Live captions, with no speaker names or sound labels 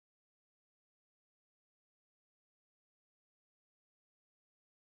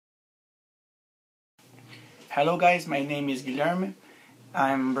Hello guys, my name is Guilherme.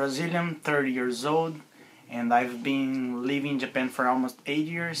 I'm Brazilian, 30 years old, and I've been living in Japan for almost 8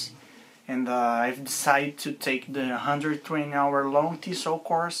 years. And I've decided to take the 120-hour long TESOL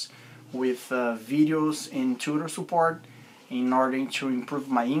course with videos and tutor support in order to improve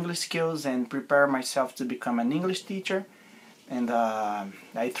my English skills and prepare myself to become an English teacher. And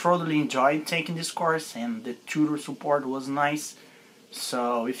I thoroughly enjoyed taking this course, and the tutor support was nice.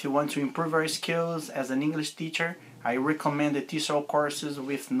 So if you want to improve your skills as an English teacher, I recommend the TESOL courses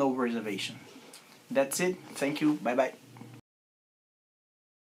with no reservation. That's it. Thank you. Bye bye.